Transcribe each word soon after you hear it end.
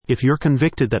If you're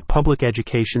convicted that public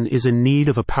education is in need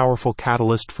of a powerful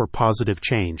catalyst for positive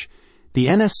change, the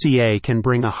NSCA can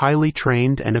bring a highly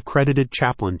trained and accredited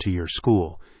chaplain to your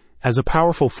school. As a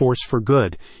powerful force for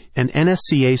good, an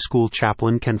NSCA school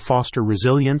chaplain can foster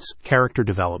resilience, character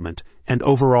development, and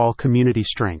overall community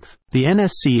strength. The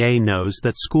NSCA knows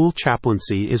that school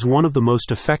chaplaincy is one of the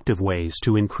most effective ways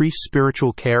to increase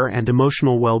spiritual care and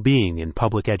emotional well-being in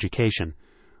public education,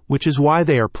 which is why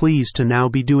they are pleased to now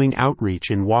be doing outreach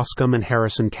in Waskom and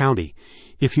Harrison County.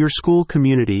 If your school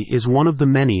community is one of the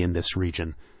many in this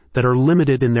region that are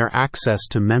limited in their access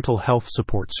to mental health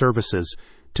support services,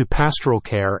 to pastoral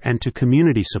care, and to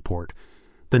community support,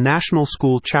 the National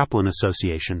School Chaplain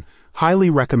Association highly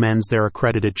recommends their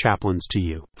accredited chaplains to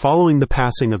you. Following the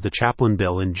passing of the chaplain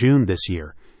bill in June this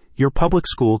year, your public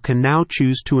school can now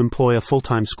choose to employ a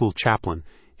full-time school chaplain,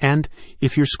 and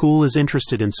if your school is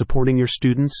interested in supporting your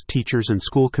students, teachers, and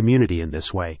school community in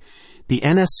this way, the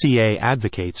NSCA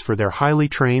advocates for their highly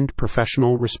trained,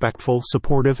 professional, respectful,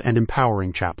 supportive, and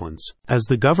empowering chaplains. As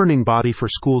the governing body for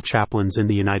school chaplains in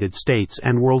the United States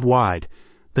and worldwide,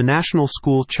 the National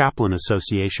School Chaplain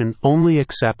Association only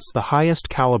accepts the highest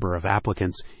caliber of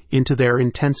applicants into their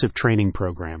intensive training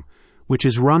program, which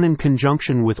is run in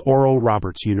conjunction with Oral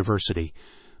Roberts University,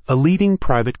 a leading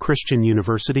private Christian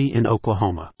university in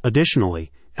Oklahoma.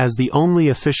 Additionally, as the only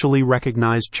officially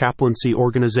recognized chaplaincy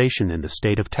organization in the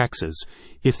state of Texas,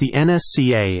 if the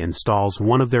NSCA installs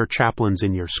one of their chaplains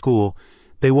in your school,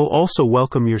 they will also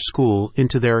welcome your school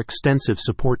into their extensive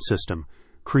support system,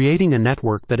 creating a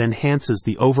network that enhances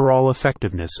the overall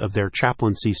effectiveness of their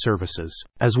chaplaincy services.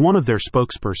 As one of their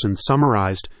spokespersons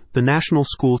summarized, the National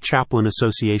School Chaplain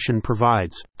Association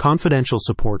provides confidential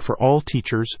support for all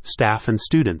teachers, staff, and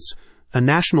students, a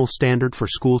national standard for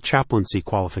school chaplaincy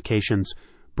qualifications,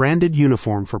 branded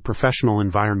uniform for professional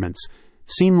environments,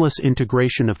 seamless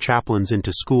integration of chaplains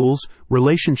into schools,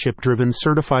 relationship-driven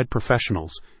certified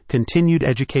professionals, continued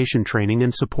education training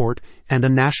and support, and a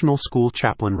national school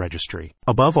chaplain registry.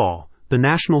 Above all, the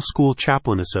National School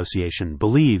Chaplain Association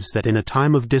believes that in a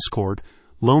time of discord,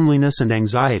 loneliness, and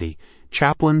anxiety,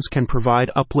 chaplains can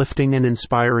provide uplifting and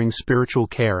inspiring spiritual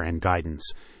care and guidance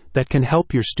that can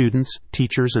help your students,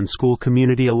 teachers, and school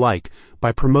community alike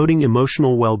by promoting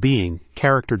emotional well-being,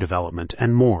 character development,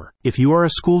 and more. If you are a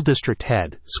school district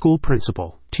head, school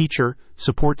principal, teacher,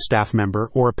 support staff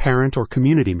member, or a parent or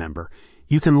community member,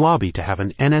 you can lobby to have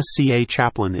an NSCA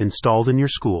chaplain installed in your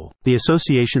school. The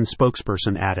association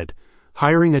spokesperson added,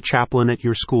 "Hiring a chaplain at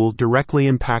your school directly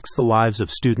impacts the lives of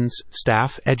students,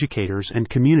 staff, educators, and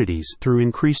communities through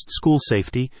increased school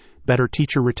safety, better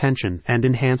teacher retention, and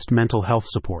enhanced mental health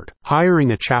support." Hiring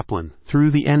a chaplain through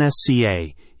the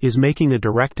NSCA is making a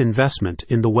direct investment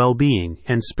in the well-being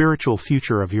and spiritual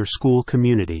future of your school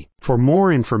community. For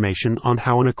more information on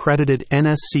how an accredited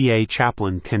NSCA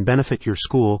chaplain can benefit your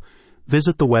school,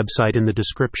 visit the website in the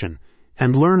description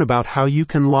and learn about how you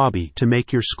can lobby to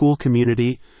make your school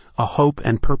community a hope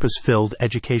and purpose-filled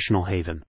educational haven.